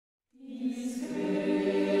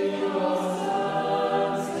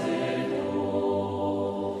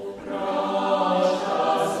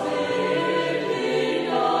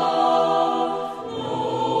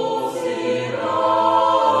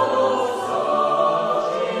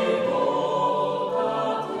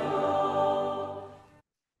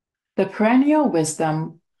The perennial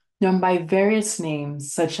wisdom, known by various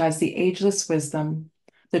names such as the ageless wisdom,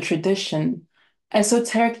 the tradition,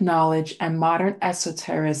 esoteric knowledge, and modern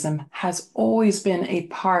esotericism, has always been a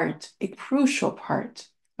crucial part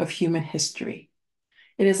of human history.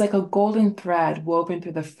 It is like a golden thread woven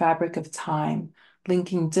through the fabric of time,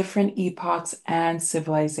 linking different epochs and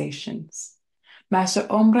civilizations. Master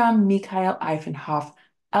Omraam Mikhaël Aïvanhov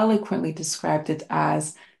eloquently described it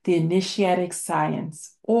as the Initiatic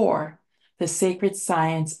Science, or the sacred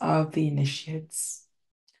science of the initiates.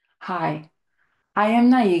 Hi, I am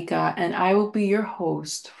Naika, and I will be your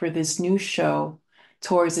host for this new show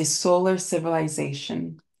towards a solar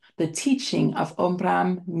civilization, the teaching of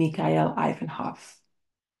Omraam Mikhaël Aïvanhov.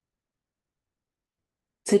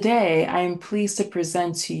 Today, I am pleased to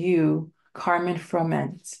present to you Carmen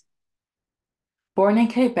Froment. Born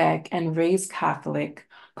in Quebec and raised Catholic,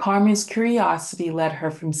 Carmen's curiosity led her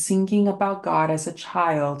from singing about God as a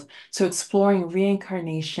child to exploring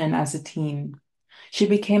reincarnation as a teen. She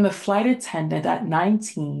became a flight attendant at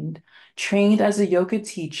 19, trained as a yoga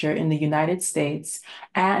teacher in the United States,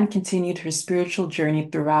 and continued her spiritual journey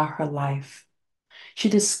throughout her life. She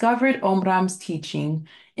discovered Omraam's teaching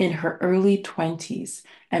in her early 20s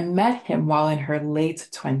and met him while in her late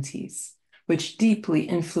 20s, which deeply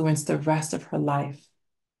influenced the rest of her life.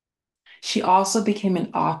 She also became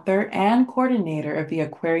an author and coordinator of the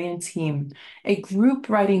Aquarian Team, a group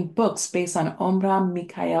writing books based on Omraam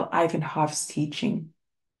Mikhaël Aïvanhov's teaching.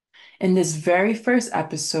 In this very first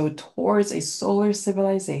episode towards a solar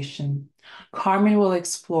civilization, Carmen will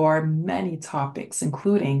explore many topics,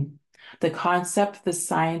 including the concept of the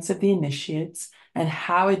science of the initiates and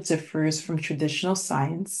how it differs from traditional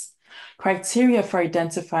science, criteria for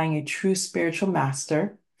identifying a true spiritual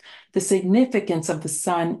master, the significance of the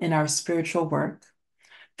sun in our spiritual work,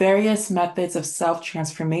 various methods of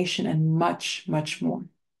self-transformation, and much, much more.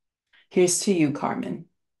 Here's to you, Carmen.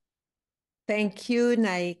 Thank you,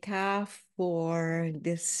 Naika, for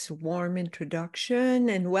this warm introduction,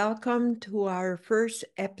 and welcome to our first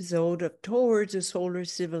episode of Towards a Solar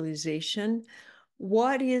Civilization.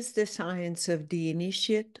 What is the science of the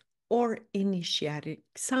initiate or initiatic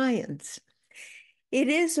science? It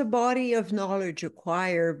is a body of knowledge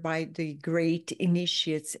acquired by the great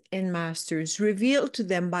initiates and masters, revealed to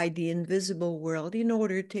them by the invisible world in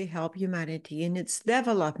order to help humanity in its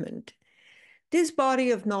development. This body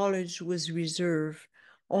of knowledge was reserved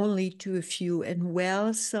only to a few and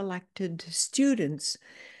well-selected students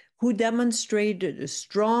who demonstrated a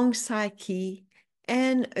strong psyche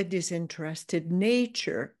and a disinterested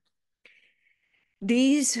nature.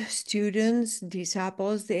 These students,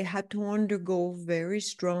 disciples, they had to undergo very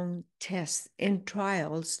strong tests and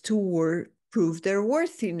trials to prove their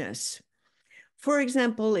worthiness. For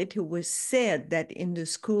example, it was said that in the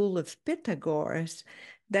school of Pythagoras,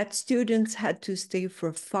 that students had to stay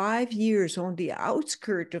for 5 years on the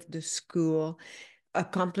outskirts of the school,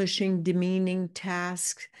 accomplishing demeaning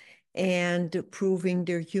tasks and proving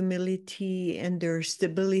their humility and their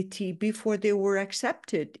stability before they were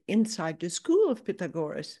accepted inside the school of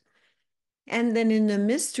Pythagoras. And then in the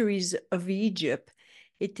mysteries of Egypt,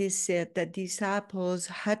 it is said that disciples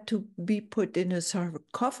had to be put in a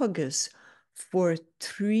sarcophagus for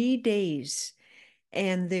 3 days,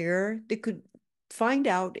 and there they could find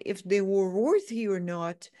out if they were worthy or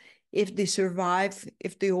not, if they survived,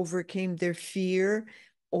 if they overcame their fear,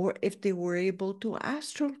 or if they were able to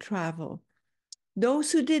astral travel.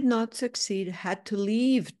 Those who did not succeed had to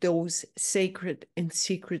leave those sacred and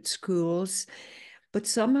secret schools, but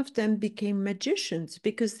some of them became magicians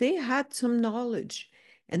because they had some knowledge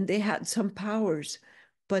and they had some powers,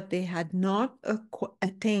 but they had not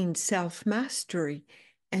attained self-mastery,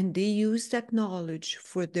 and they used that knowledge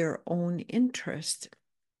for their own interest.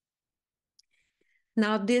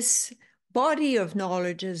 Now, this body of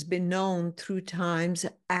knowledge has been known through times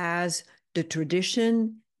as the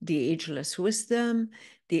tradition, the ageless wisdom,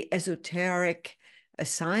 the esoteric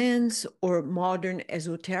science, or modern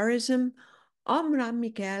esotericism. Omraam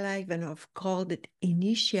Mikhaël Aïvanhov called it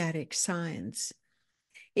initiatic science.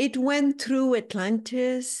 It went through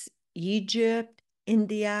Atlantis, Egypt,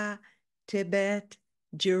 India, Tibet,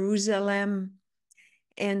 Jerusalem,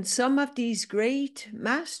 and some of these great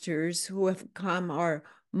masters who have come are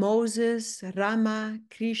Moses, Rama,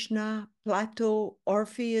 Krishna, Plato,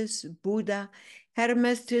 Orpheus, Buddha,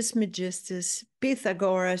 Hermes Trismegistus,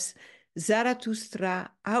 Pythagoras, Zarathustra,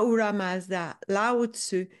 Ahura Mazda, Lao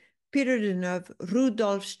Tzu, Peter de Neuve,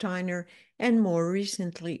 Rudolf Steiner, and more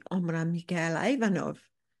recently, Omraam Mikhaël Aïvanhov.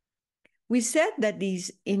 We said that these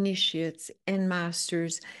initiates and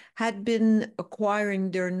masters had been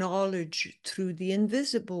acquiring their knowledge through the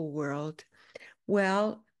invisible world.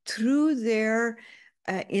 Well, through their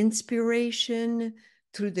inspiration,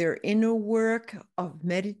 through their inner work of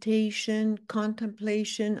meditation,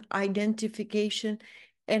 contemplation, identification,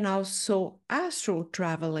 and also astral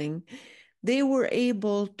traveling, they were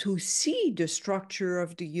able to see the structure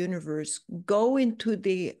of the universe, go into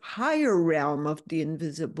the higher realm of the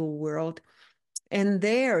invisible world, and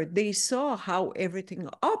there they saw how everything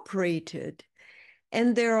operated.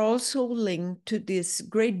 And they're also linked to this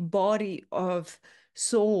great body of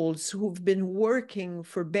souls who've been working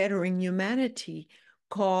for bettering humanity,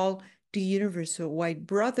 called the Universal White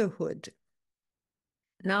Brotherhood.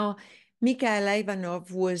 Now, Mikhaël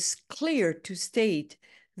Aïvanhov was clear to state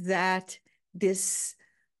that this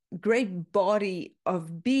great body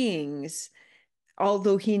of beings,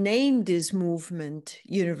 although he named his movement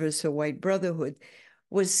Universal White Brotherhood,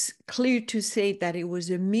 was clear to say that it was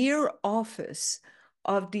a mere office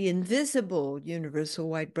of the invisible Universal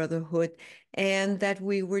White Brotherhood, and that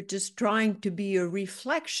we were just trying to be a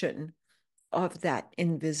reflection of that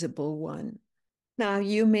invisible one. Now,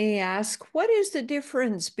 you may ask, what is the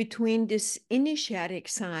difference between this initiatic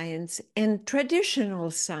science and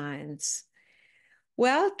traditional science?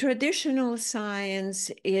 Well, traditional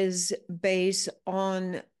science is based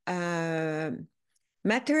on a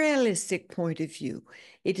materialistic point of view.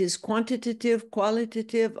 It is quantitative,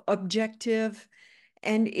 qualitative, objective,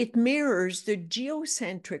 and it mirrors the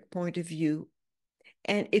geocentric point of view,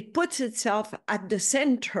 and it puts itself at the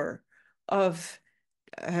center of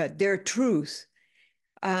their truth.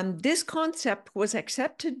 This concept was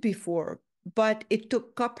accepted before, but it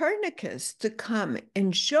took Copernicus to come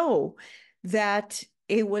and show that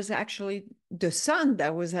it was actually the sun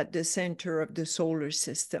that was at the center of the solar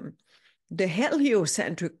system, the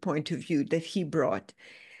heliocentric point of view that he brought.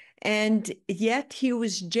 And yet he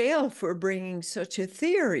was jailed for bringing such a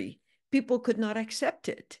theory. People could not accept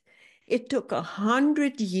it. It took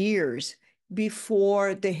 100 years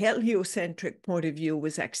before the heliocentric point of view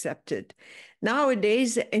was accepted.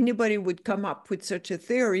 Nowadays, anybody would come up with such a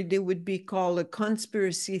theory, they would be called a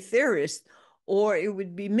conspiracy theorist, or it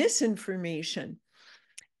would be misinformation.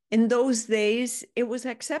 In those days, it was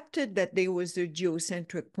accepted that there was a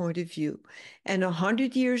geocentric point of view. And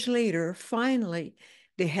 100 years later, finally,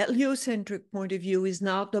 the heliocentric point of view is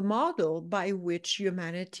now the model by which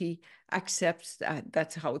humanity accepts that.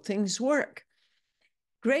 That's how things work.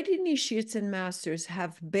 Great initiates and masters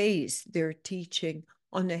have based their teaching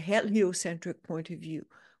on a heliocentric point of view,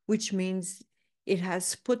 which means it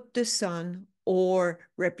has put the sun, or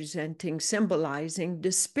representing, symbolizing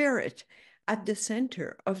the spirit, at the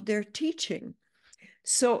center of their teaching.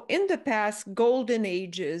 So in the past, golden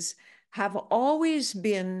ages have always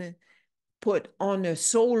been put on a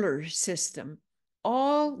solar system.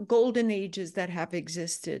 All golden ages that have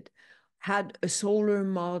existed had a solar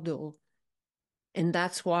model. And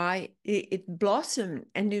that's why it blossomed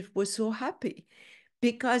and it was so happy,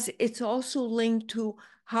 because it's also linked to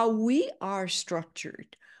how we are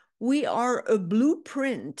structured. We are a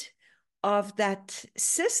blueprint of that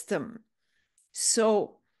system.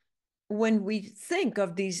 So when we think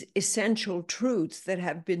of these essential truths that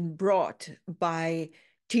have been brought by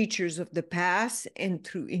teachers of the past and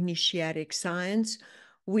through initiatic science,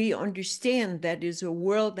 we understand that is a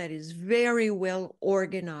world that is very well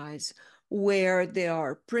organized, where there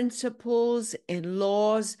are principles and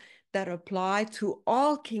laws that apply to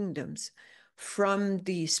all kingdoms, from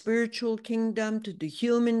the spiritual kingdom to the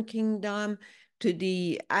human kingdom, to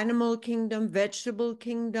the animal kingdom, vegetable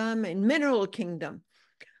kingdom, and mineral kingdom.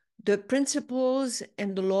 The principles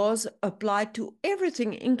and the laws apply to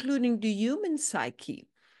everything, including the human psyche.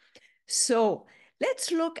 So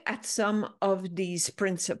let's look at some of these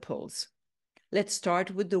principles. Let's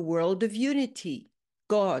start with the world of unity,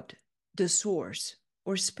 God, the source,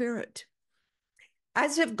 or spirit.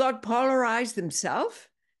 As if God polarized himself,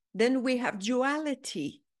 then we have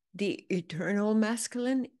duality, the eternal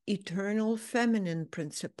masculine, eternal feminine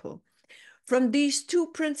principle. From these two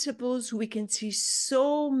principles, we can see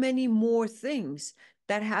so many more things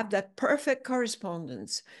that have that perfect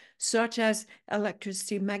correspondence, such as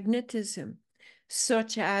electricity, magnetism,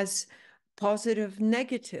 such as positive,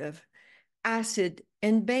 negative, acid,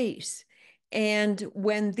 and base. And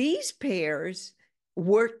when these pairs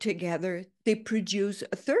work together, they produce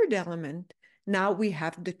a third element. Now we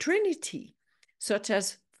have the Trinity, such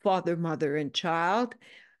as father, mother, and child.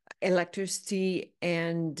 Electricity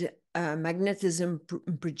and magnetism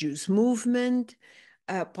produce movement.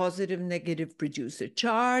 Positive, negative produce a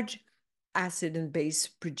charge. Acid and base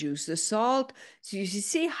produce a salt. So you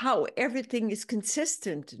see how everything is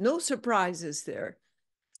consistent. No surprises there.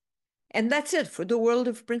 And that's it. For the world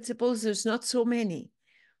of principles, there's not so many.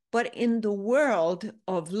 But in the world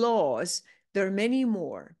of laws, there are many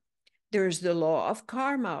more. There's the law of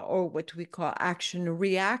karma, or what we call action and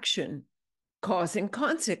reaction, cause and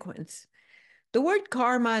consequence. The word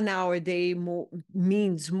karma nowadays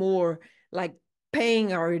means more like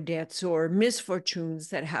paying our debts or misfortunes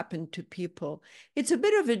that happen to people. It's a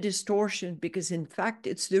bit of a distortion because, in fact,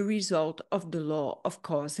 it's the result of the law of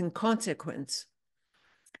cause and consequence.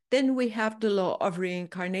 Then we have the law of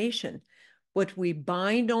reincarnation. What we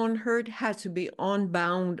bind on earth has to be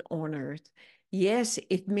unbound on earth. Yes,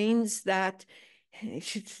 it means that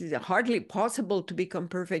it's hardly possible to become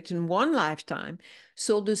perfect in one lifetime.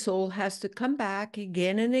 So the soul has to come back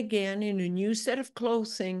again and again in a new set of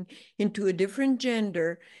clothing, into a different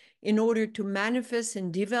gender, in order to manifest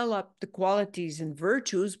and develop the qualities and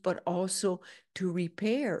virtues, but also to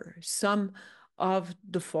repair some of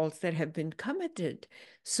the faults that have been committed.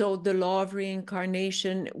 So the law of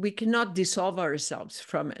reincarnation, we cannot dissolve ourselves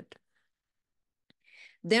from it.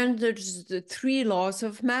 Then there's the three laws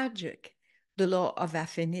of magic. The law of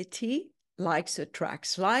affinity, likes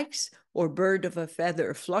attracts likes, or bird of a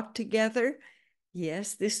feather flock together.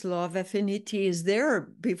 Yes, this law of affinity is there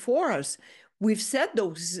before us. We've said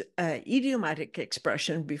those idiomatic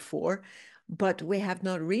expressions before, but we have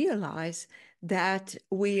not realized that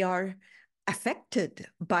we are affected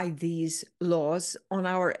by these laws on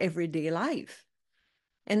our everyday life.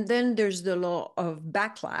 And then there's the law of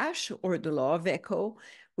backlash, or the law of echo,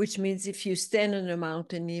 which means if you stand on a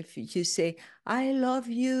mountain, if you say, I love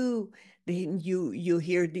you, then you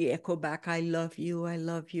hear the echo back, I love you, I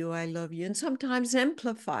love you, I love you, and sometimes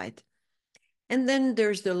amplified. And then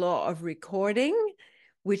there's the law of recording,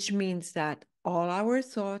 which means that all our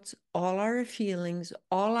thoughts, all our feelings,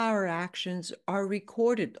 all our actions are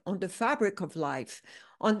recorded on the fabric of life,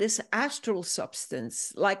 on this astral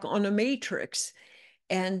substance, like on a matrix.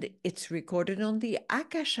 And it's recorded on the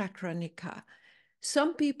Akasha Chronica.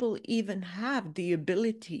 Some people even have the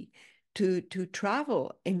ability to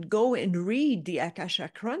travel and go and read the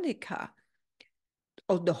Akasha Chronica.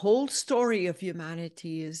 Oh, the whole story of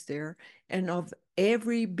humanity is there, and of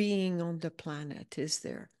every being on the planet is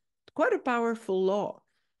there. Quite a powerful law.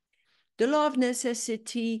 The law of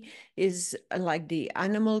necessity is like the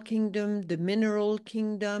animal kingdom, the mineral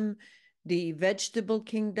kingdom, the vegetable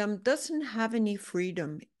kingdom, doesn't have any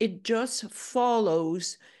freedom. It just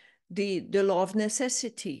follows the law of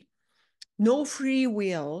necessity. No free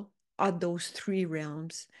will are those three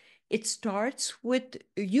realms. It starts with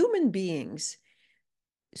human beings.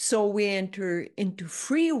 So we enter into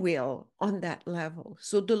free will on that level.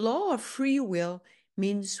 So the law of free will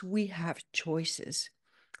means we have choices.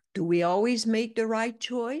 Do we always make the right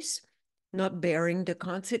choice? Not bearing the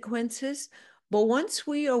consequences. But once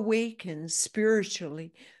we awaken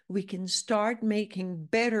spiritually, we can start making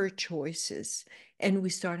better choices, and we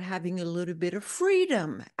start having a little bit of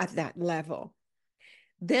freedom at that level.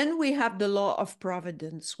 Then we have the law of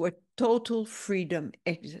providence, where total freedom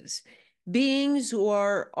exists. Beings who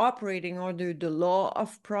are operating under the law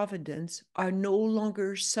of providence are no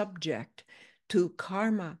longer subject to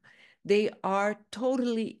karma. They are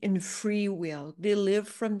totally in free will. They live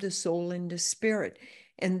from the soul and the spirit,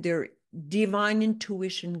 and their divine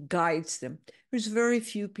intuition guides them. There's very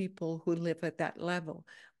few people who live at that level,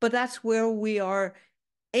 but that's where we are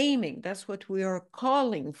aiming. That's what we are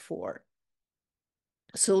calling for.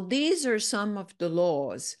 So these are some of the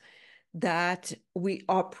laws that we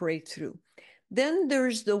operate through. Then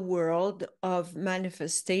there's the world of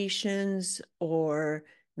manifestations or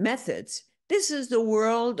methods. This is the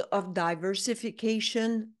world of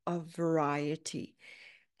diversification, of variety.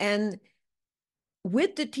 And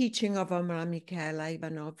with the teaching of Omraam Mikhaël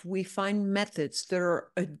Aïvanhov, we find methods that are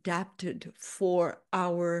adapted for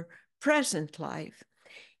our present life.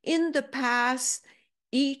 In the past,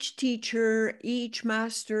 each teacher, each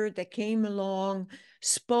master that came along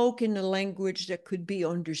spoke in a language that could be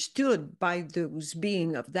understood by those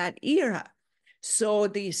beings of that era. So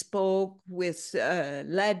they spoke with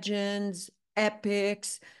legends,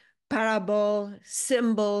 epics, parable,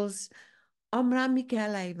 symbols. Omraam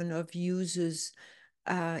Mikhaël Aïvanhov uses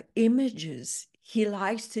images. He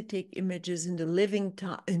likes to take images in the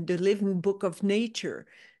living book of nature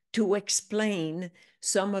to explain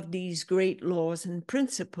some of these great laws and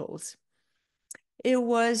principles. It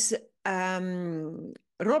was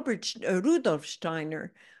Rudolf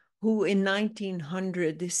Steiner who in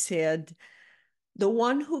 1900 said, the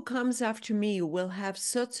one who comes after me will have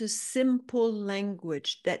such a simple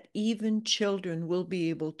language that even children will be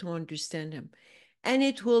able to understand him. And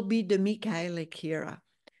it will be the Michaelic era.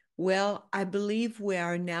 Well, I believe we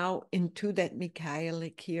are now into that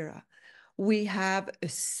Michaelic era, We have a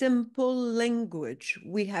simple language.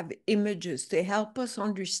 We have images to help us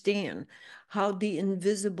understand how the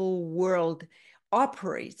invisible world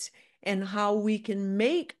operates and how we can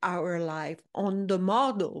make our life on the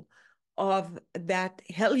model of that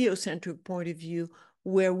heliocentric point of view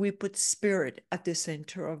where we put spirit at the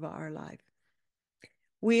center of our life.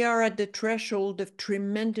 We are at the threshold of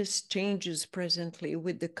tremendous changes presently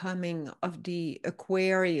with the coming of the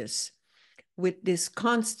Aquarius, with this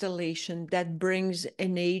constellation that brings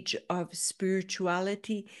an age of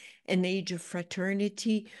spirituality, an age of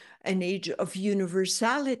fraternity, an age of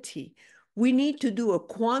universality. We need to do a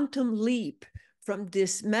quantum leap from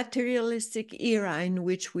this materialistic era in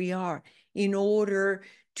which we are in order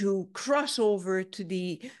to cross over to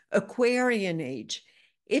the Aquarian age.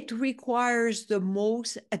 It requires the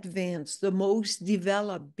most advanced, the most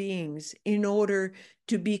developed beings in order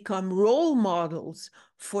to become role models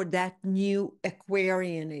for that new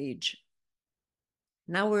Aquarian age.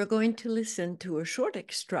 Now we're going to listen to a short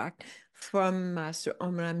extract from Master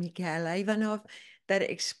Omraam Mikhaël Aïvanhov that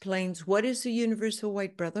explains what is the Universal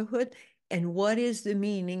White Brotherhood and what is the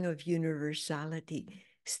meaning of universality.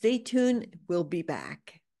 Stay tuned, we'll be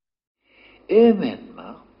back. Et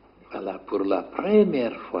maintenant, voilà, pour la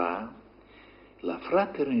première fois, la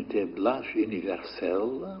fraternité blanche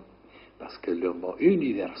universelle, parce que le mot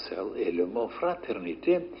universel et le mot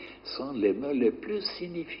fraternité sont les mots les plus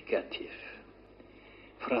significatifs.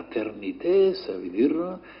 Fraternité, ça veut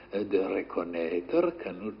dire de reconnaître que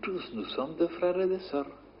nous tous, nous sommes des frères et des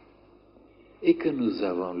sœurs. Et que nous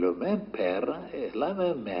avons le même père et la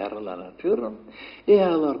même mère, la nature. Et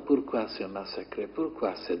alors, pourquoi se massacrer?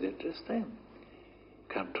 Pourquoi se détester?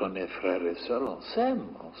 Quand on est frère et sœur, on s'aime,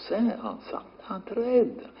 on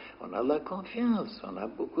s'entraide, on a la confiance, on a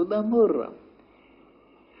beaucoup d'amour.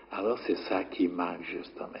 Alors c'est ça qui manque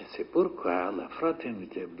justement. C'est pourquoi la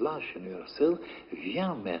fraternité blanche universelle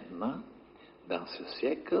vient maintenant, dans ce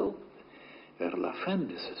siècle, vers la fin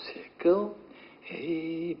de ce siècle,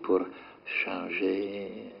 et pour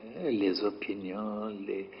changer les opinions,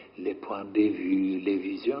 les points de vue, les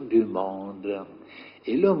visions du monde.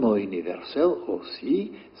 Et le mot universel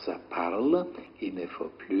aussi, ça parle qu'il ne faut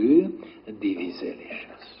plus diviser les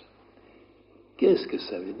choses. Qu'est-ce que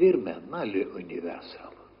ça veut dire maintenant, le universel?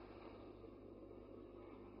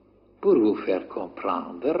 Pour vous faire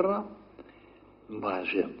comprendre, moi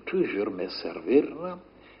j'aime toujours me servir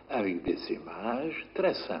avec des images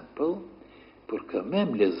très simples pour que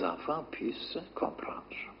même les enfants puissent comprendre.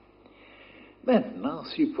 Maintenant,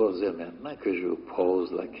 supposez maintenant que je vous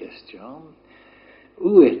pose la question,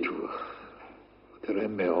 où es-tu? Très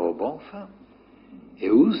au bon femme. Et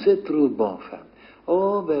où se trouve bon femme?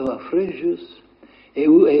 Oh, ben à Fréjus. Et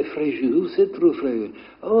où est Fréjus? Où se trouve Fréjus?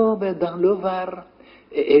 Oh, ben dans le Var.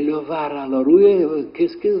 Et le Var, alors, où est,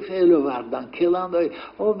 qu'est-ce qu'il fait le Var? Dans quel endroit?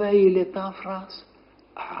 Oh, ben il est en France.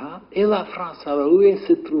 Ah, et la France, alors, où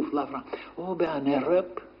se trouve la France? Oh, ben en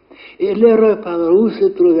Europe. Et l'Europe, alors, où se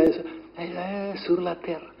trouve? Elle est sur la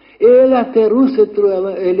Terre. Et la Terre, où se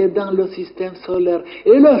trouve? Elle est dans le système solaire.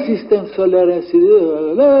 Et le système solaire, ainsi de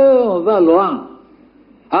suite, là, on va loin.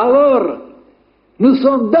 Alors, nous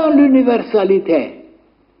sommes dans l'universalité.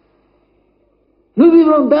 Nous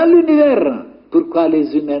vivons dans l'univers. Pourquoi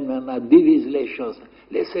les humains maintenant divisent les choses,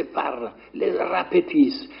 les séparent, les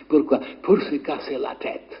rapétissent? Pourquoi? Pour se casser la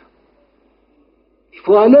tête. Il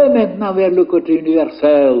faut aller maintenant vers le côté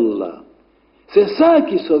universel. C'est ça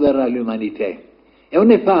qui sauvera l'humanité. Et on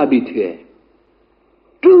n'est pas habitué.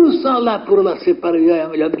 Tous sont là pour la séparer,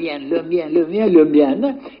 le bien, le bien, le bien, le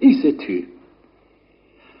bien. Ils se tuent.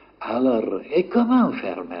 Alors, et comment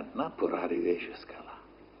faire maintenant pour arriver jusqu'à là?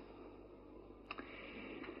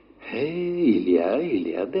 Et il y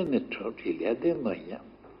a des méthodes, il y a des moyens.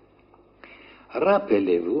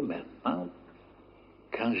 Rappelez-vous maintenant,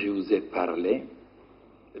 quand je vous ai parlé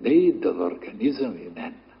de l'organisme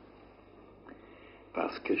humain,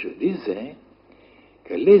 parce que je disais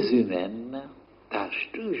que les humains tâchent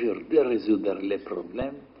toujours de résoudre les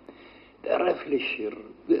problèmes, de réfléchir,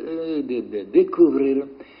 de découvrir,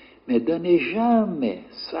 mais de ne jamais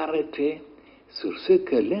s'arrêter sur ce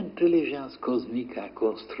que l'intelligence cosmique a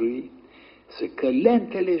construit, ce que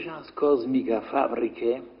l'intelligence cosmique a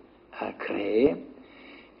fabriqué, a créé,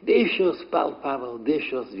 des choses palpables, des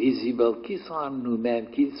choses visibles qui sont en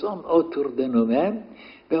nous-mêmes, qui sont autour de nous-mêmes,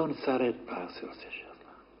 mais on ne s'arrête pas sur ces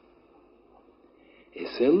choses-là. Et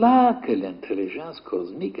c'est là que l'intelligence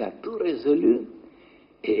cosmique a tout résolu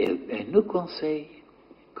et elle nous conseille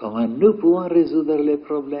comment nous pouvons résoudre les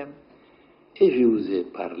problèmes. Et je vous ai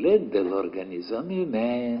parlé de l'organisme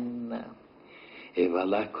humain. Et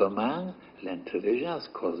voilà comment l'intelligence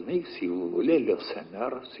cosmique, si vous voulez, le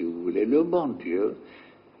Seigneur, si vous voulez, le bon Dieu,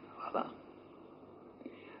 voilà.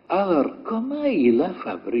 Alors, comment il a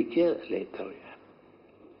fabriqué l'être humain?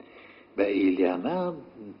 Ben, il y en a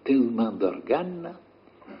tellement d'organes,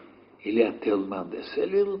 il y a tellement de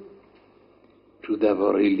cellules. Tout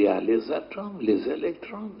d'abord, il y a les atomes, les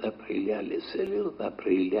électrons, après il y a les cellules,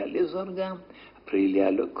 après il y a les organes, après il y a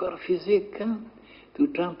le corps physique, hein,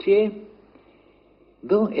 tout entier.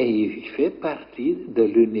 Donc, et il fait partie de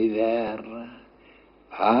l'univers,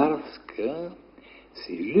 parce que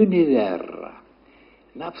si l'univers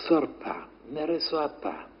n'absorbe pas, ne reçoit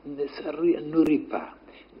pas, ne se nourrit pas,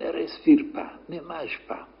 ne respire pas, ne mange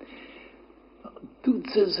pas, toutes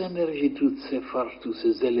ces énergies, toutes ces forces, tous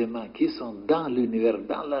ces éléments qui sont dans l'univers,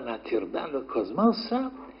 dans la nature, dans le cosmos,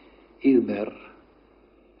 ça, ils meurent.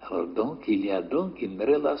 Alors donc, il y a donc une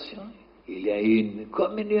relation, il y a une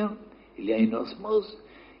communion, il y a une osmose,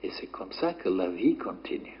 et c'est comme ça que la vie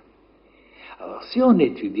continue. Alors, si on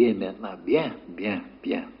étudie maintenant bien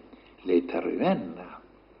l'être humain,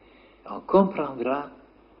 on comprendra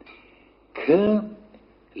que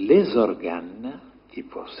les organes qui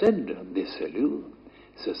possèdent des cellules,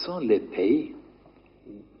 ce sont les pays,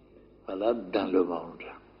 voilà, dans le monde.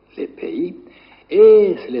 Les pays,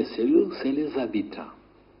 et les cellules, c'est les habitants.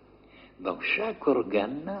 Donc, chaque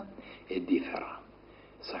organe est différent.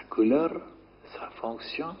 Sa couleur, sa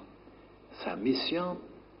fonction, sa mission,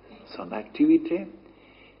 son activité,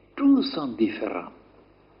 tous sont différents.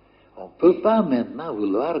 On ne peut pas maintenant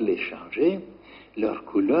vouloir les changer, leur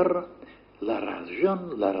couleur, la race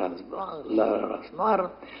jaune, la race blanche, la race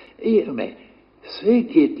noire. Mais ce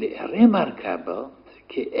qui est remarquable,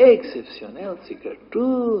 ce qui est exceptionnel, c'est que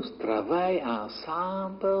tous travaillent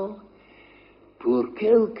ensemble pour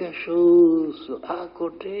quelque chose à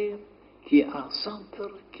côté, qui est un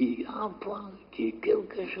centre, qui est un point, qui est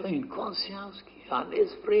quelque chose, une conscience, qui est un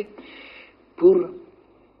esprit, pour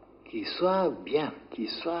qu'il soit bien, qu'il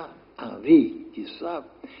soit en vie, qu'il soit...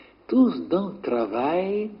 Tous donc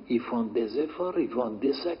travaillent, ils font des efforts, ils font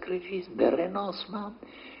des sacrifices, des renoncements,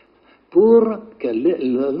 pour que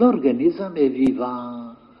l'organisme est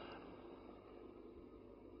vivant.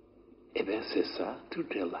 Eh bien c'est ça, tout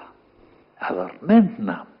est là. Alors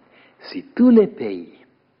maintenant, si tous les pays,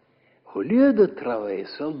 au lieu de travailler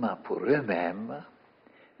seulement pour eux-mêmes,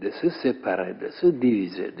 de se séparer, de se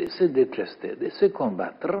diviser, de se détester, de se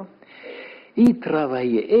combattre, ils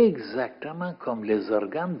travaillaient exactement comme les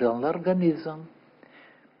organes dans l'organisme.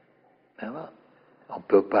 Alors, on ne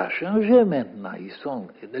peut pas changer maintenant.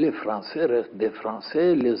 Les Français restent des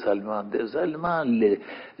Français, les Allemands des Allemands,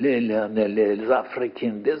 les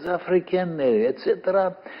Africains des Africains, etc.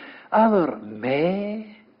 Alors, mais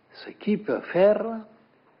ce qu'ils peuvent faire,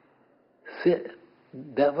 c'est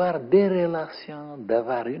d'avoir des relations,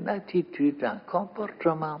 d'avoir une attitude, un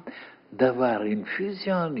comportement, d'avoir une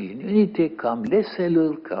fusion, une unité comme les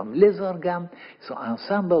cellules, comme les organes, ils sont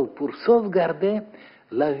ensemble pour sauvegarder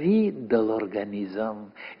la vie de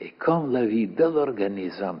l'organisme. Et comme la vie de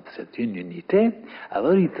l'organisme, c'est une unité,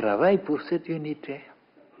 alors ils travaillent pour cette unité.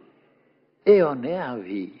 Et on est en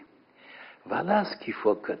vie. Voilà ce qu'il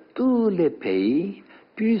faut que tous les pays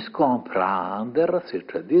puissent comprendre,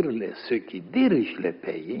 c'est-à-dire ceux qui dirigent les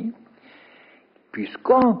pays, puissent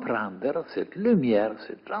comprendre cette lumière,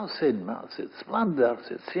 cet enseignement, cette splendeur,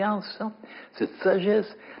 cette science, cette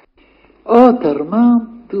sagesse. Autrement,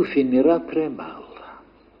 tout finira très mal.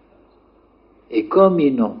 Et comme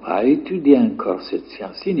ils n'ont pas étudié encore cette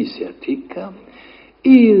science initiatique,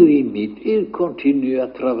 ils imitent, ils continuent à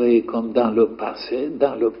travailler comme dans le passé,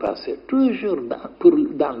 toujours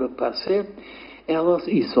dans le passé, et alors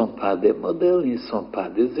ils ne sont pas des modèles, ils ne sont pas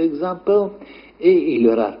des exemples, et il y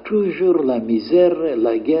aura toujours la misère,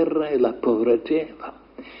 la guerre et la pauvreté,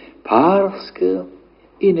 parce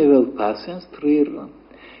qu'ils ne veulent pas s'instruire.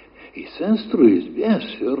 Ils s'instruisent, bien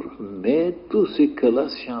sûr, mais tout ce que la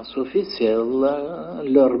science officielle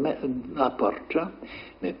leur apporte,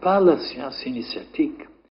 mais pas la science initiatique.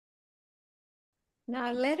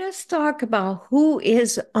 Now let us talk about who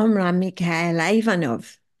is Omraam Mikhaël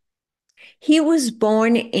Aïvanhov. He was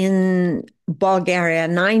born in Bulgaria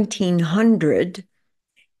 1900,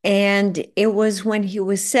 and it was when he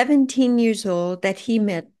was 17 years old that he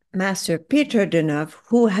met Master Peter Denov,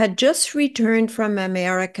 who had just returned from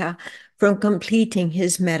America from completing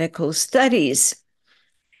his medical studies.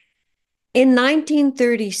 In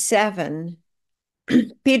 1937,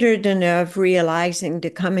 Peter Denov, realizing the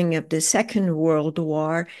coming of the Second World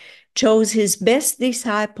War, chose his best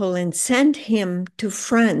disciple and sent him to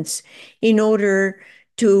France in order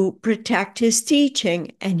to protect his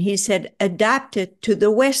teaching, and he said, adapt it to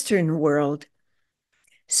the Western world.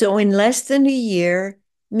 So in less than a year,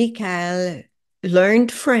 Mikhaël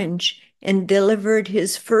learned French and delivered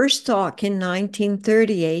his first talk in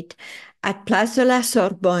 1938 at Place de la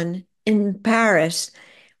Sorbonne in Paris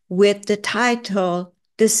with the title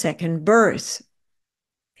The Second Birth.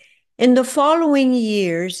 In the following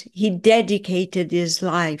years, he dedicated his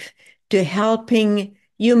life to helping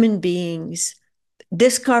human beings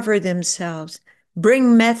discover themselves,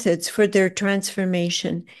 bring methods for their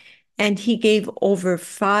transformation, and he gave over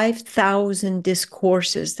 5,000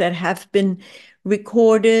 discourses that have been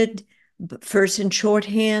recorded, first in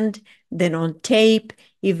shorthand, then on tape,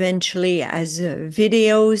 eventually as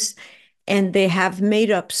videos, and they have made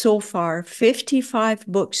up so far 55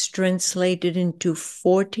 books translated into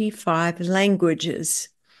 45 languages.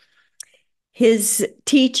 His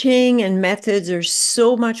teaching and methods are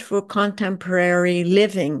so much for contemporary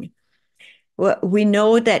living. Well, we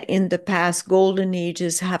know that in the past, golden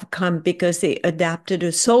ages have come because they adapted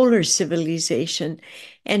a solar civilization.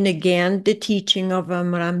 And again, the teaching of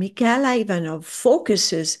Omraam Mikhaël Aïvanhov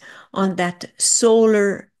focuses on that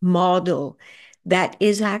solar model that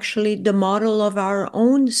is actually the model of our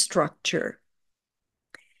own structure.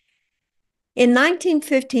 In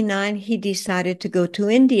 1959, he decided to go to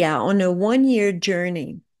India on a one-year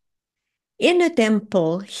journey. In a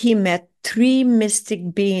temple, he met 3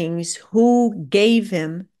 mystic beings who gave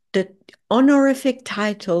him the honorific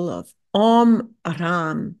title of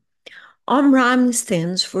Omraam. Omraam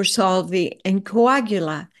stands for solvi and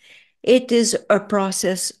coagula. It is a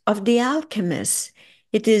process of the alchemist.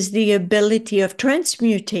 It is the ability of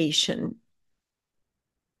transmutation.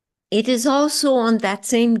 It is also on that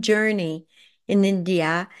same journey in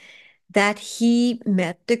India that he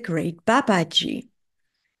met the great Babaji.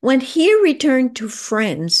 When he returned to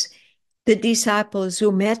France, the disciples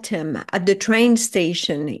who met him at the train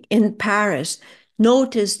station in Paris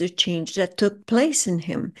noticed the change that took place in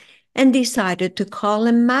him and decided to call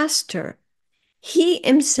him master. He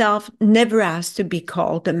himself never asked to be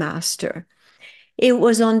called a master. It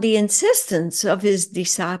was on the insistence of his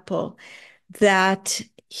disciple that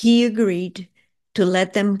he agreed to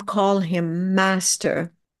let them call him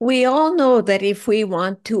master. We all know that if we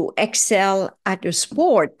want to excel at a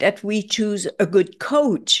sport, that we choose a good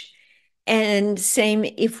coach. And same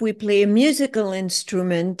if we play a musical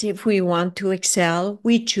instrument, if we want to excel,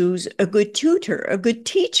 we choose a good tutor, a good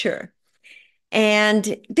teacher.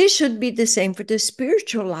 And this should be the same for the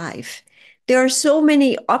spiritual life. There are so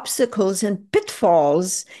many obstacles and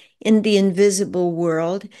pitfalls in the invisible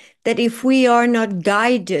world that if we are not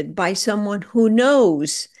guided by someone who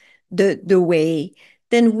knows the way,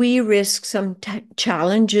 then we risk some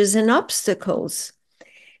challenges and obstacles.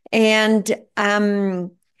 And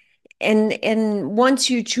once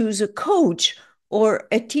you choose a coach or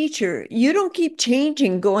a teacher, you don't keep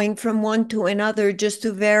changing, going from one to another just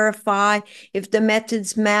to verify if the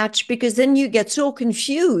methods match, because then you get so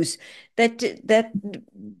confused that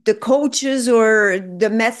the coaches or the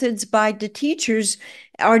methods by the teachers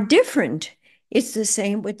are different. It's the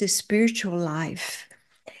same with the spiritual life.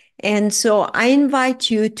 And so I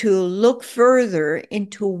invite you to look further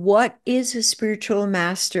into what is a spiritual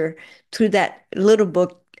master through that little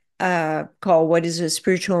book called What is a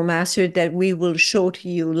Spiritual Master that we will show to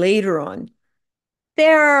you later on.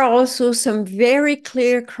 There are also some very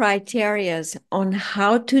clear criteria on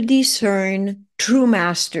how to discern true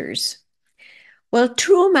masters. Well,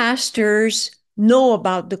 true masters know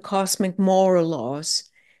about the cosmic moral laws.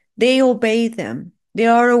 They obey them. They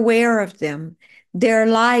are aware of them. Their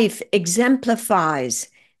life exemplifies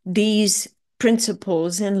these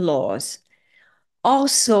principles and laws.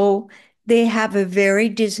 Also, they have a very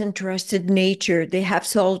disinterested nature. They have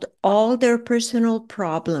solved all their personal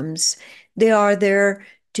problems. They are there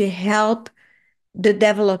to help the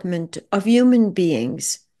development of human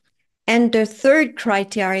beings. And the third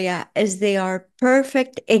criteria is they are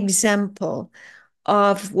perfect example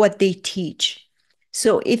of what they teach.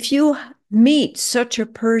 So if you meet such a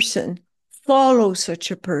person, follow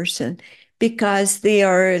such a person, because they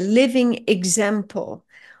are a living example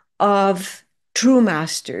of true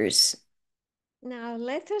masters. Now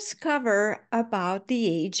let us cover about the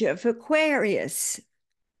age of Aquarius.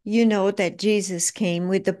 You know that Jesus came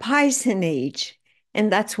with the Piscean age,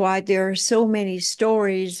 and that's why there are so many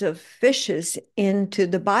stories of fishes into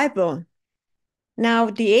the Bible. Now,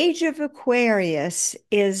 the age of Aquarius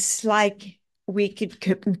is like, we could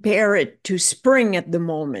compare it to spring at the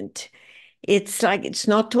moment. It's like it's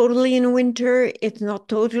not totally in winter, it's not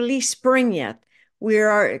totally spring yet. We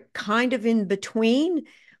are kind of in between.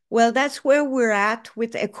 Well, that's where we're at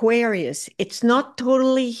with Aquarius. It's not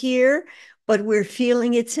totally here, but we're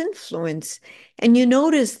feeling its influence. And you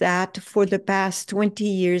notice that for the past 20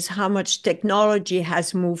 years, how much technology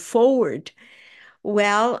has moved forward.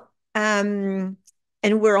 Well, and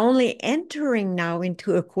we're only entering now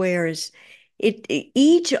into Aquarius.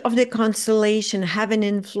 Each of the constellation have an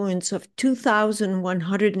influence of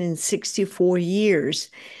 2,164 years.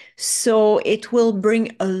 So it will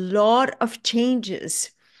bring a lot of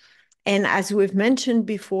changes. And as we've mentioned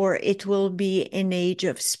before, it will be an age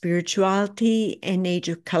of spirituality, an age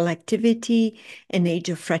of collectivity, an age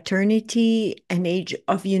of fraternity, an age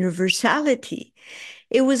of universality.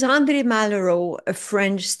 It was André Malraux, a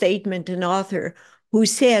French statesman and author, who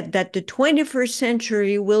said that the 21st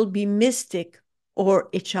century will be mystic or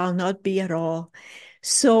it shall not be at all.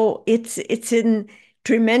 So it's a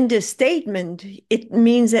tremendous statement. It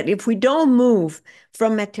means that if we don't move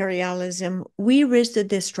from materialism, we risk the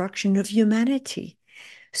destruction of humanity.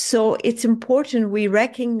 So it's important we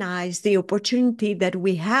recognize the opportunity that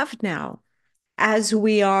we have now as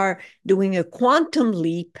we are doing a quantum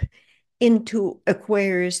leap into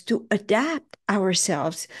Aquarius to adapt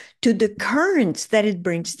ourselves to the currents that it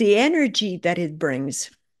brings, the energy that it brings.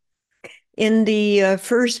 In the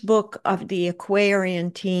first book of the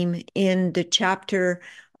Aquarian team, in the chapter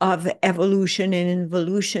of evolution and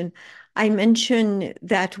involution, I mentioned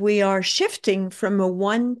that we are shifting from a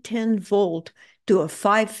 110 volt to a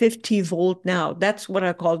 550 volt now. That's what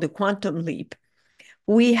I call the quantum leap.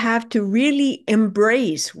 We have to really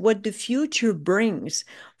embrace what the future brings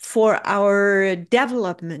for our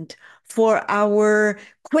development, for our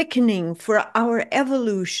quickening, for our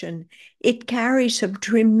evolution. It carries some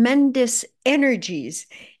tremendous energies,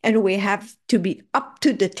 and we have to be up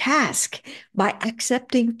to the task by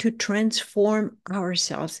accepting to transform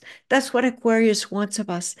ourselves. That's what Aquarius wants of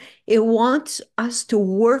us. It wants us to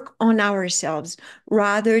work on ourselves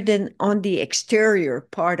rather than on the exterior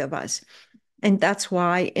part of us. And that's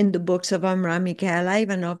why in the books of Omraam Mikhaël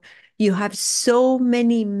Aïvanhov, you have so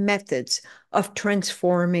many methods of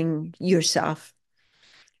transforming yourself.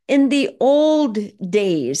 In the old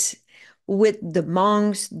days, with the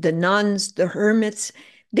monks, the nuns, the hermits,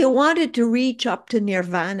 they wanted to reach up to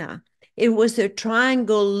nirvana. It was their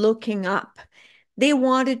triangle looking up. They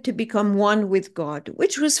wanted to become one with God,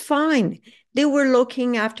 which was fine. They were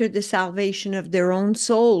looking after the salvation of their own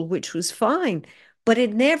soul, which was fine. But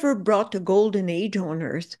it never brought the golden age on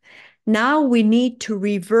earth. Now we need to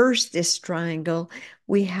reverse this triangle.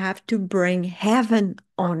 We have to bring heaven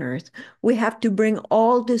on earth. We have to bring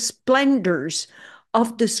all the splendors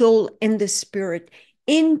of the soul and the spirit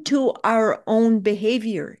into our own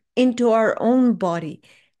behavior, into our own body.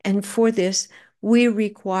 And for this, we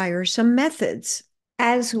require some methods.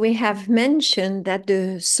 As we have mentioned that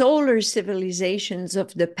the solar civilizations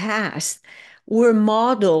of the past were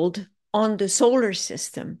modeled on the solar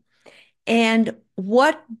system. And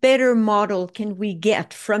what better model can we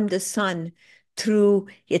get from the sun through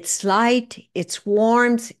its light, its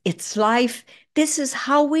warmth, its life? This is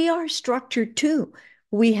how we are structured too.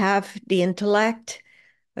 We have the intellect,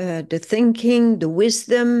 the thinking, the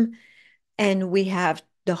wisdom, and we have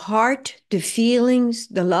the heart, the feelings,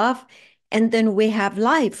 the love, and then we have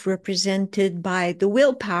life represented by the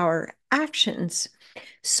willpower actions.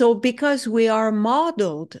 So because we are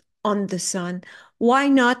modeled on the sun, why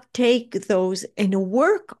not take those and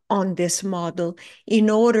work on this model in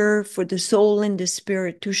order for the soul and the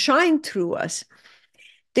spirit to shine through us?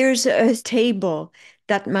 There's a table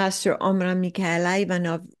that Master Omraam Mikhaël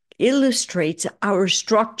Aïvanhov illustrates our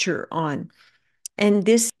structure on. And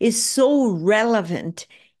this is so relevant.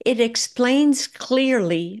 It explains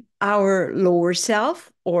clearly our lower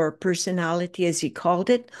self, or personality as he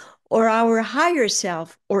called it, or our higher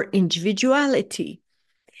self, or individuality.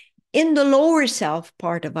 In the lower self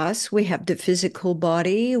part of us, we have the physical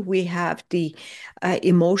body, we have the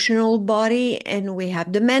emotional body, and we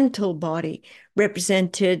have the mental body,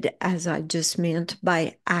 represented, as I just meant,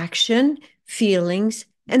 by action, feelings,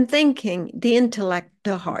 and thinking, the intellect,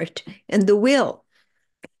 the heart, and the will.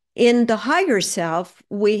 In the higher self,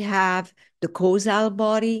 we have the causal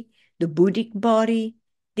body, the Buddhic body,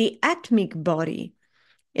 the atmic body.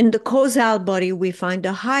 In the causal body, we find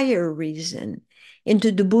a higher reason.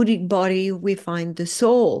 Into the Buddhic body, we find the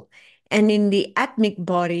soul. And in the atmic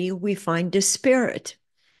body, we find the spirit.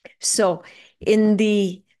 So in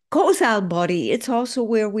the causal body, it's also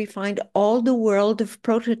where we find all the world of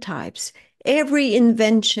prototypes. Every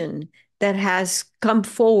invention that has come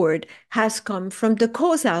forward has come from the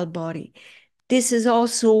causal body. This is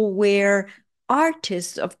also where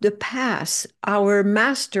artists of the past, our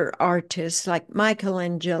master artists like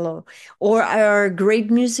Michelangelo or our great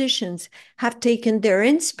musicians have taken their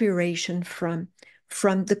inspiration from.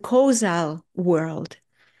 from the causal world.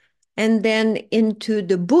 And then into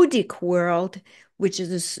the Buddhic world, which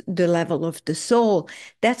is the level of the soul,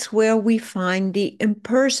 that's where we find the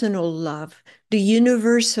impersonal love, the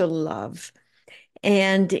universal love.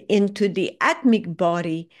 And into the atmic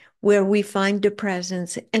body, where we find the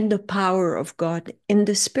presence and the power of God in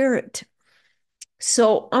the spirit.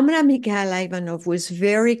 So Omraam Mikhaël Aïvanhov was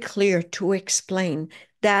very clear to explain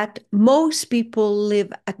that most people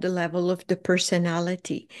live at the level of the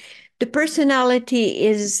personality. The personality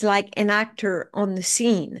is like an actor on the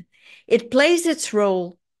scene. It plays its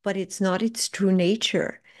role, but it's not its true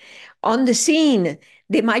nature. On the scene,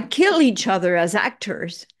 they might kill each other as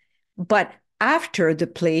actors, but after the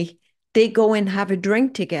play, they go and have a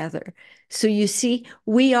drink together. So you see,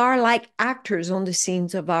 we are like actors on the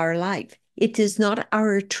scenes of our life. It is not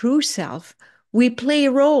our true self. We play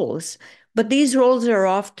roles, but these roles are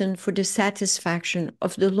often for the satisfaction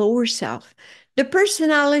of the lower self. The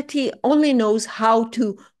personality only knows how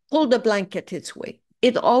to pull the blanket its way.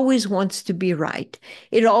 It always wants to be right.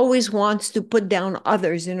 It always wants to put down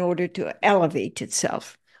others in order to elevate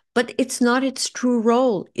itself. But it's not its true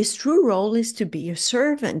role. Its true role is to be a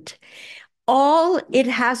servant. All it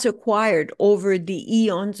has acquired over the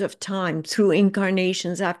eons of time through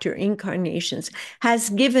incarnations after incarnations has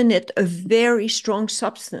given it a very strong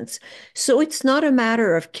substance. So it's not a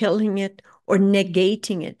matter of killing it or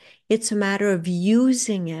negating it. It's a matter of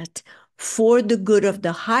using it for the good of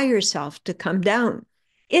the higher self to come down.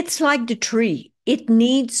 It's like the tree. It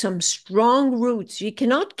needs some strong roots. You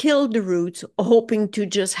cannot kill the roots hoping to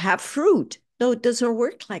just have fruit. No, it doesn't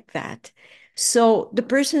work like that. So the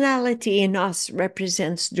personality in us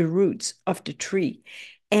represents the roots of the tree.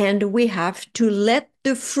 And we have to let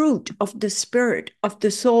the fruit of the spirit, of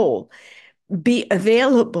the soul, be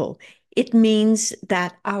available. It means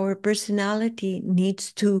that our personality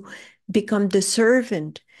needs to become the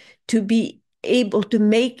servant, to be able to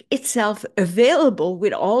make itself available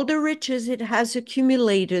with all the riches it has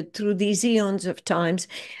accumulated through these eons of times,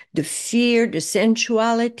 the fear, the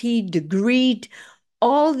sensuality, the greed,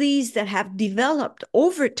 all these that have developed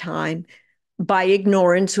over time by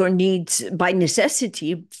ignorance or needs, by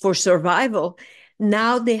necessity for survival.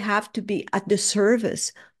 Now they have to be at the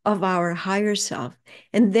service of our higher self.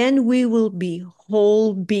 And then we will be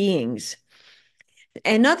whole beings.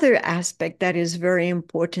 Another aspect that is very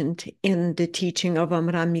important in the teaching of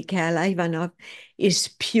Omraam Mikhaël Aïvanhov is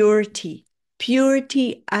purity.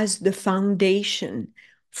 Purity as the foundation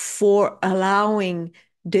for allowing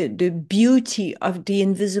the beauty of the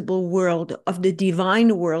invisible world, of the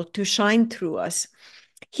divine world, to shine through us.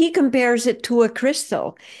 He compares it to a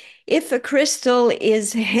crystal. If a crystal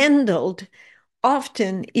is handled,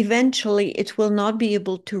 often, eventually, it will not be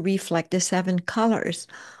able to reflect the 7 colors.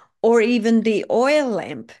 Or even the oil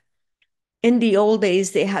lamp. In the old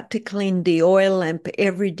days, they had to clean the oil lamp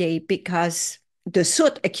every day because the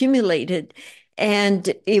soot accumulated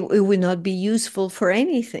and it would not be useful for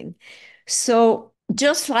anything. So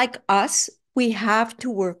just like us, we have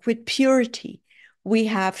to work with purity. We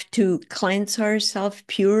have to cleanse ourselves,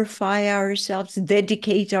 purify ourselves,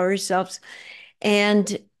 dedicate ourselves.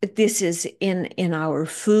 And this is in our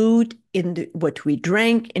food, in what we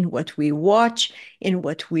drink, in what we watch, in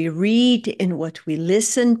what we read, in what we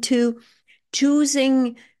listen to,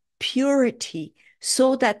 choosing purity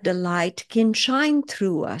so that the light can shine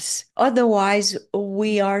through us. Otherwise,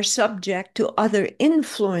 we are subject to other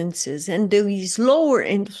influences, and these lower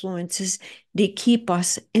influences, they keep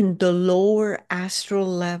us in the lower astral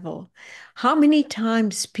level. How many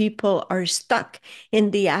times people are stuck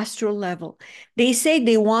in the astral level? They say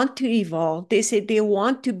they want to evolve. They say they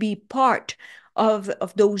want to be part of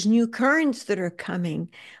those new currents that are coming,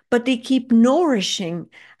 but they keep nourishing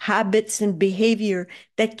habits and behavior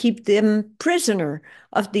that keep them prisoner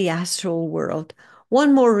of the astral world.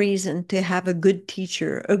 One more reason to have a good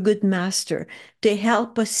teacher, a good master, to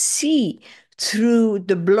help us see through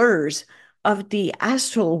the blurs of the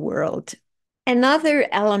astral world. Another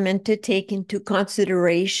element to take into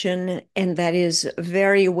consideration, and that is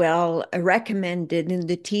very well recommended in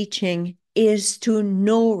the teaching, is to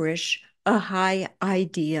nourish a high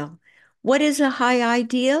ideal. What is a high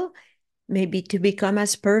ideal? Maybe to become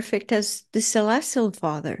as perfect as the Celestial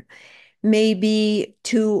Father. Maybe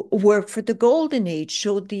to work for the golden age,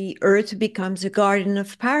 so the earth becomes a garden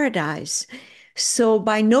of paradise. So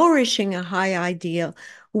by nourishing a high ideal,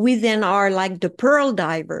 we then are like the pearl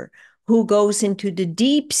diver who goes into the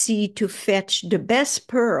deep sea to fetch the best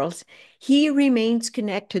pearls. He remains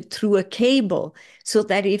connected through a cable so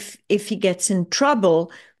that if he gets in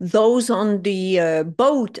trouble, those on the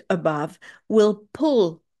boat above will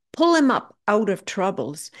pull him up out of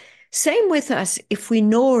troubles. Same with us. If we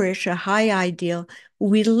nourish a high ideal,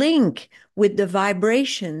 we link with the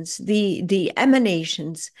vibrations, the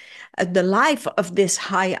emanations, the life of this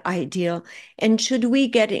high ideal. And should we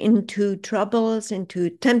get into troubles, into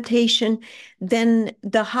temptation, then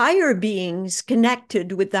the higher beings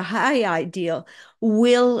connected with the high ideal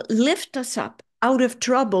will lift us up out of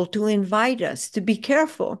trouble to invite us to be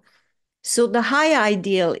careful. So the high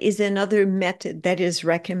ideal is another method that is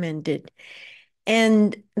recommended.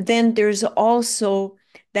 And then there's also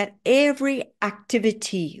that every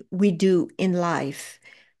activity we do in life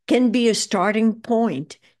can be a starting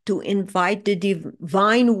point to invite the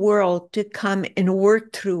divine world to come and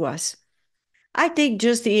work through us. I take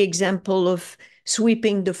just the example of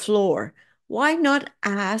sweeping the floor. Why not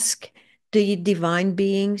ask the divine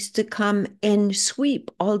beings to come and sweep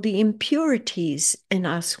all the impurities in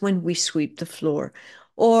us when we sweep the floor?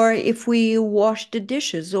 Or if we wash the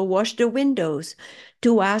dishes or wash the windows,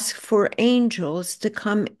 to ask for angels to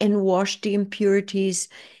come and wash the impurities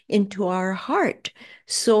into our heart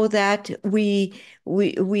so that we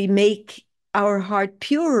make our heart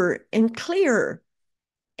purer and clearer.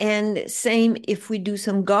 And same if we do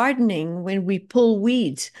some gardening, when we pull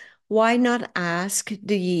weeds, why not ask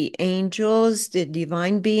the angels, the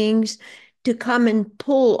divine beings, to come and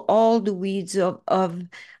pull all the weeds of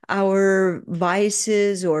our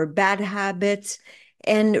vices or bad habits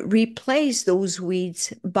and replace those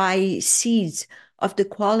weeds by seeds of the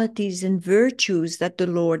qualities and virtues that the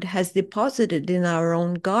Lord has deposited in our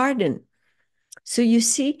own garden. So you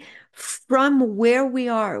see, from where we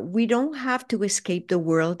are, we don't have to escape the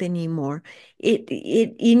world anymore.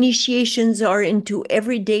 Initiations are into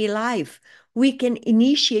everyday life. We can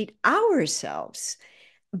initiate ourselves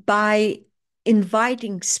by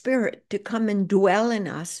inviting spirit to come and dwell in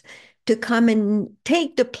us, to come and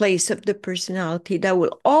take the place of the personality that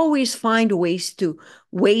will always find ways to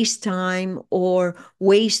waste time or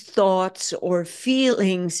waste thoughts or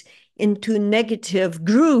feelings into negative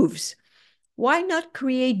grooves. Why not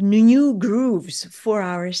create new grooves for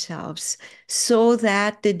ourselves so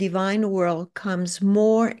that the divine world comes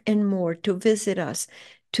more and more to visit us,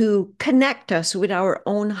 to connect us with our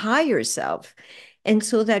own higher self, and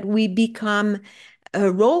so that we become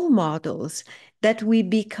role models, that we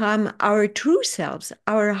become our true selves,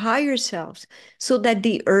 our higher selves, so that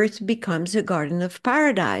the earth becomes a garden of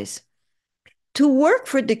paradise. To work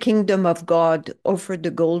for the kingdom of God or for the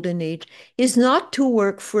golden age is not to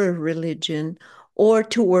work for a religion or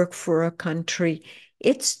to work for a country.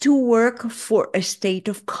 It's to work for a state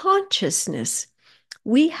of consciousness.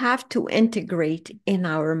 We have to integrate in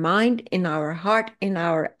our mind, in our heart, in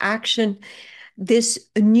our action, this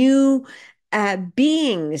new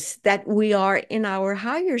beings that we are in our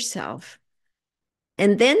higher self.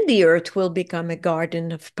 And then the earth will become a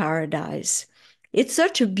garden of paradise. It's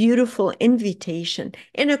such a beautiful invitation.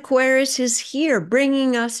 And Aquarius is here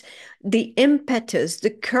bringing us the impetus, the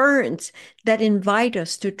currents that invite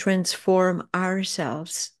us to transform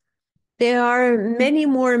ourselves. There are many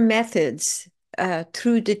more methods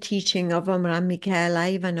through the teaching of Omraam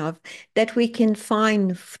Mikhaël Aïvanhov that we can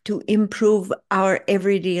find to improve our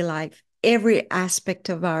everyday life, every aspect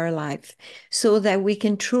of our life, so that we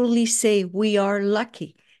can truly say we are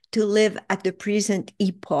lucky to live at the present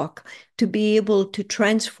epoch, to be able to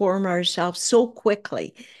transform ourselves so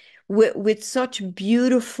quickly with such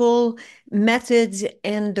beautiful methods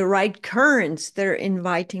and the right currents that are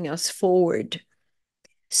inviting us forward.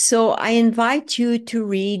 So I invite you to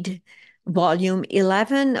read volume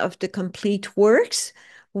 11 of the complete works,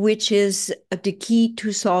 which is the key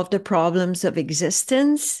to solve the problems of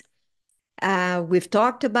existence. We've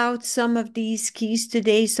talked about some of these keys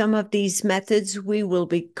today, some of these methods. We will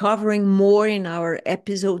be covering more in our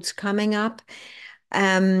episodes coming up.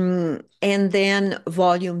 And then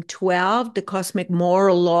volume 12, the cosmic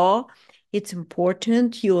moral law. It's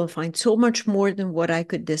important. You will find so much more than what I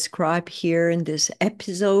could describe here in this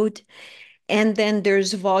episode. And then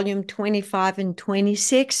there's volume 25 and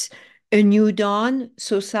 26, A New Dawn,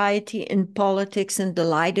 Society and Politics in the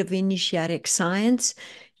Light of Initiatic Science.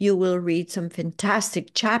 You will read some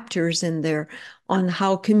fantastic chapters in there on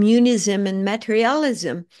how communism and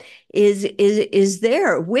materialism is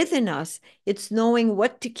there within us. It's knowing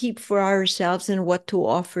what to keep for ourselves and what to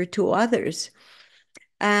offer to others.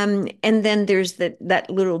 And then there's that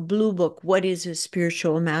little blue book, What is a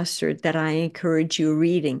Spiritual Master, that I encourage you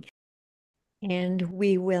reading. And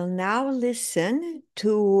we will now listen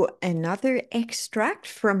to another extract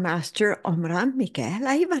from Master Omraam Mikhaël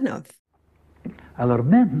Aïvanhov. Alors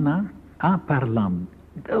maintenant, en parlant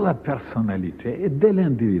de la personnalité et de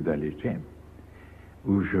l'individualité,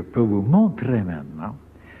 où je peux vous montrer maintenant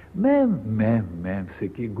même ce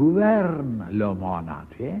qui gouverne le monde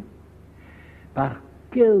entier, par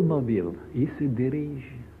quel mobile il se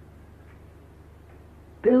dirige.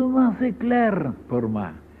 Tellement c'est clair pour moi.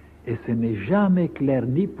 Et ce n'est jamais clair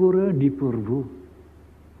ni pour eux ni pour vous.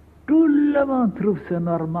 Tout le monde trouve c'est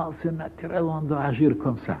normal, c'est naturel, on doit agir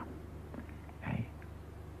comme ça. Hein?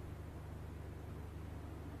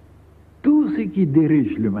 Tout ce qui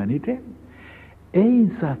dirige l'humanité, et ils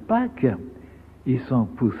ne savent pas qu'ils sont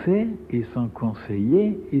poussés, ils sont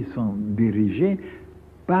conseillés, ils sont dirigés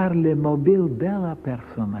par les mobiles de la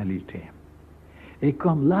personnalité. Et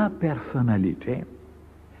comme la personnalité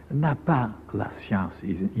n'a pas la science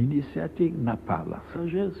initiatique, n'a pas la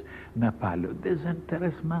sagesse, n'a pas le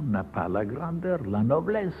désintéressement, n'a pas la grandeur, la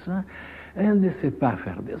noblesse, elle ne sait pas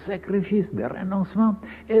faire des sacrifices, des renoncements,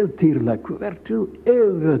 elle tire la couverture,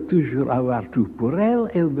 elle veut toujours avoir tout pour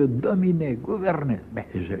elle, elle veut dominer, gouverner. Mais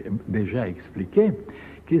j'ai déjà expliqué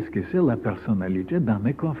qu'est-ce que c'est la personnalité dans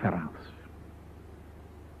mes conférences.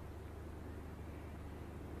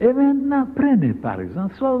 Et maintenant, prenez par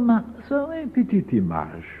exemple seulement une petite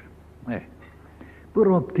image. Ouais. Pour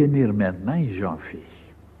obtenir maintenant une jeune fille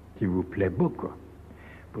qui vous plaît beaucoup,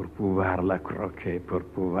 pour pouvoir la croquer, pour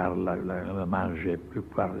pouvoir la manger, pour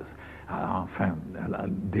pouvoir enfin la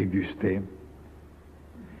déguster.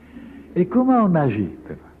 Et comment on agit?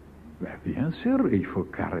 Ben, bien sûr, il faut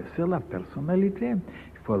caresser la personnalité.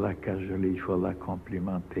 Il faut la cajoler, il faut la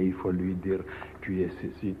complimenter, il faut lui dire tu es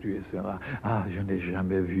ceci, tu es cela. Ah, je n'ai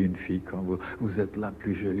jamais vu une fille comme vous. Vous êtes la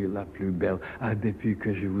plus jolie, la plus belle. Ah, depuis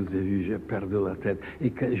que je vous ai vu, j'ai perdu la tête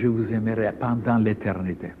et que je vous aimerai pendant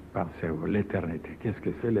l'éternité. Pensez-vous, l'éternité. Qu'est-ce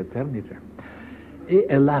que c'est l'éternité? Et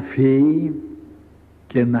la fille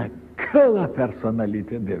qui n'a que la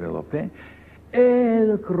personnalité développée,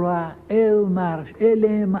 elle croit, elle marche, elle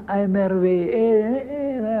aime à émerveiller,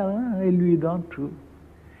 elle lui donne tout.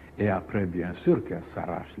 Et après, bien sûr, qu'elle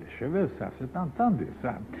s'arrache les cheveux, ça c'est entendu,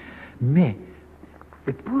 ça. Mais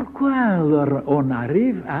pourquoi alors on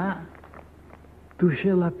arrive à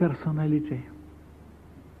toucher la personnalité?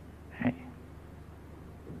 Hein?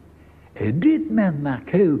 Et dites maintenant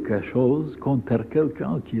quelque chose contre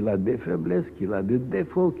quelqu'un qui a des faiblesses, qui a des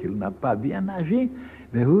défauts, qui n'a pas bien agi,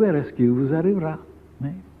 mais vous verrez ce qui vous arrivera.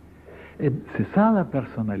 Hein? Et c'est ça la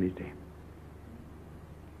personnalité.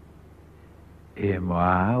 Et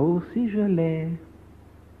moi aussi je l'ai.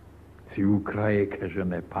 Si vous croyez que je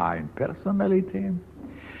n'ai pas une personnalité,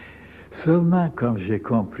 seulement comme j'ai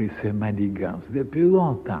compris ces manigances depuis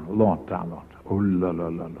longtemps. Oh là là là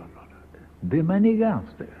là là. Des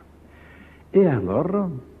manigances. Et alors,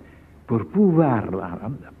 pour pouvoir,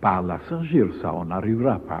 pas la sagir, ça on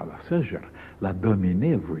n'arrivera pas à la sagir, la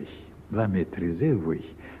dominer, oui, la maîtriser, oui,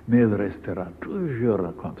 mais elle restera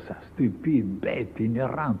toujours comme ça, stupide, bête,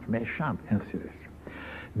 ignorante, méchante, ainsi de suite.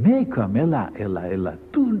 Mais comme elle a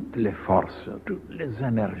toutes les forces, toutes les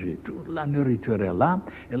énergies, toute la nourriture est là,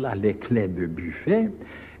 elle a les clés de buffet,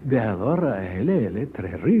 bien alors elle est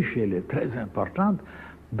très riche, elle est très importante,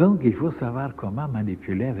 donc il faut savoir comment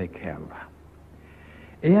manipuler avec elle.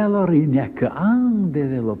 Et alors il n'y a qu'en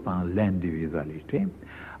développant l'individualité,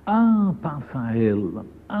 en pensant à elle,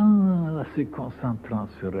 en se concentrant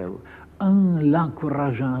sur elle, en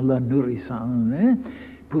l'encourageant, la nourrissant,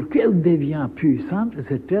 pour qu'elle devienne puissante,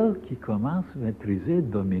 c'est elle qui commence à maîtriser,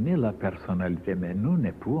 dominer la personnalité. Mais nous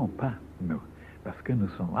ne pouvons pas, nous, parce que nous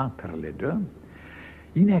sommes entre les deux.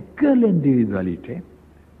 Il n'y a que l'individualité.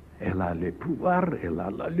 Elle a les pouvoirs, elle a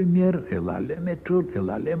la lumière, elle a les méthodes, elle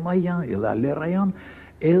a les moyens, elle a les rayons.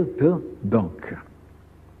 Elle peut donc.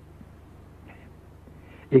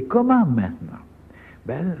 Et comment maintenant?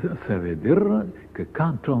 Ben, ça veut dire que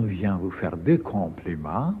quand on vient vous faire des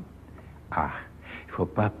compliments, il ne faut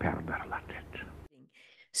pas perdre la tête.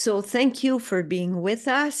 So thank you for being with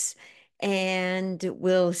us, and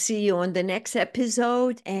we'll see you on the next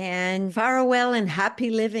episode, and farewell and happy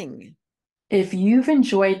living. If you've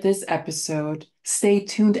enjoyed this episode, stay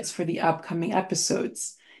tuned for the upcoming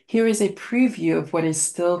episodes. Here is a preview of what is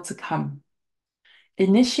still to come.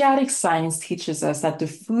 Initiatic Science teaches us that the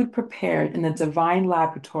food prepared in the divine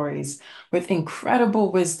laboratories with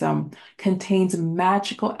incredible wisdom contains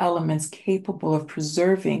magical elements capable of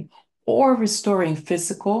preserving or restoring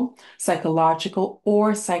physical, psychological,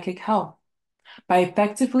 or psychic health. By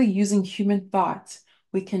effectively using human thought,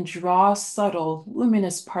 we can draw subtle,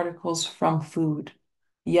 luminous particles from food.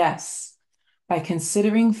 Yes, by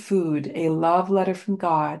considering food a love letter from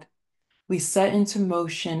God, we set into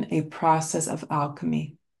motion a process of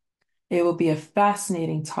alchemy. It will be a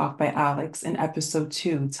fascinating talk by Alex in episode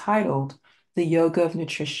 2 titled The Yoga of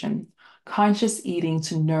Nutrition, Conscious Eating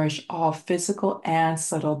to Nourish All Physical and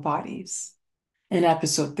Subtle Bodies. In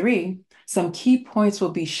episode 3, some key points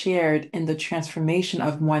will be shared in the transformation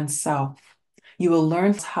of oneself. You will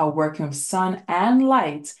learn how working with sun and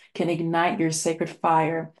light can ignite your sacred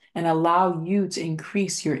fire and allow you to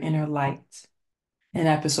increase your inner light. In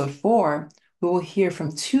episode 4, we will hear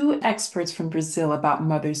from 2 experts from Brazil about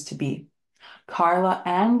mothers-to-be. Carla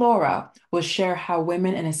and Laura will share how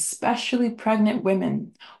women, and especially pregnant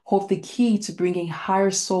women, hold the key to bringing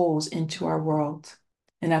higher souls into our world.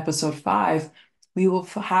 In episode 5, we will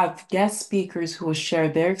have guest speakers who will share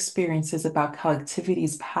their experiences about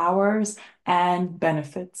collectivity's powers and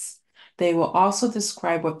benefits. They will also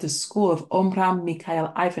describe what the school of Omraam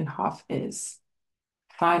Mikhaël Aïvanhov is.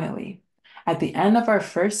 Finally, at the end of our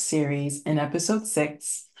first series, in episode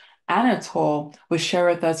 6, Anatole will share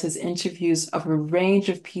with us his interviews of a range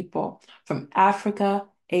of people from Africa,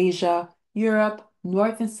 Asia, Europe,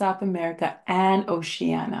 North and South America, and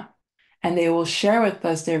Oceania. And they will share with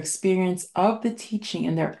us their experience of the teaching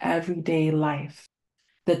in their everyday life.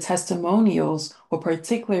 The testimonials will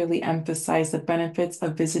particularly emphasize the benefits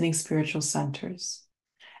of visiting spiritual centers.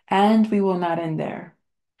 And we will not end there.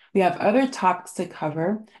 We have other topics to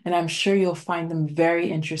cover, and I'm sure you'll find them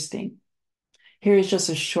very interesting. Here is just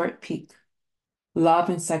a short peek. Love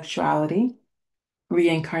and sexuality,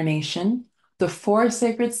 reincarnation, the 4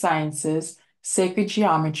 sacred sciences, sacred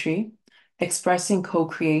geometry, expressing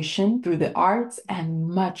co-creation through the arts, and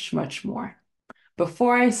much, much more.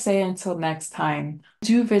 Before I say until next time,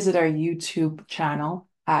 do visit our YouTube channel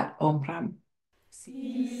at Omraam.